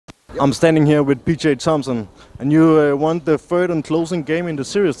I'm standing here with PJ Thompson, and you won the third and closing game in the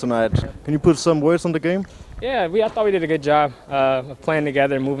series tonight. Can you put some words on the game? Yeah, I thought we did a good job of playing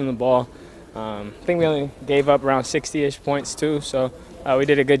together, moving the ball. I think we only gave up around 60-ish points too, so we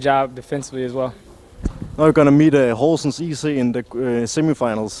did a good job defensively as well. Now you're going to meet Horsens EC in the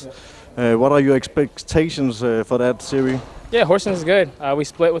semifinals. Yeah. What are your expectations for that series? Yeah, Horsens is good. We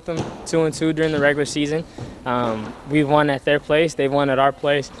split with them 2-2 during the regular season. We won at their place, they won at our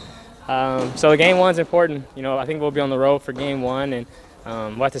place. So game one's important. You know, I think we'll be on the road for game one, and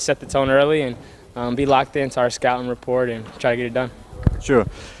we'll have to set the tone early and be locked into our scouting report and try to get it done. Sure.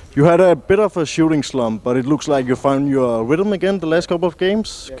 You had a bit of a shooting slump, but it looks like you found your rhythm again the last couple of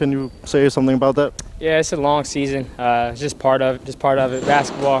games. Yeah. Can you say something about that? Yeah, it's a long season. It's just part of it.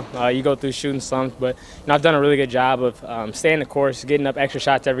 Basketball, you go through shooting slumps, but you know, I've done a really good job of staying the course, getting up extra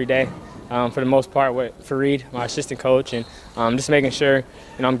shots every day. For the most part, with Fareed, my assistant coach, and just making sure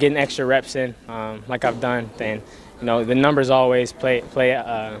I'm getting extra reps in, like I've done. And the numbers always play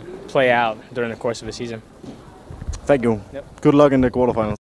out during the course of a season. Thank you. Yep. Good luck in the quarterfinals.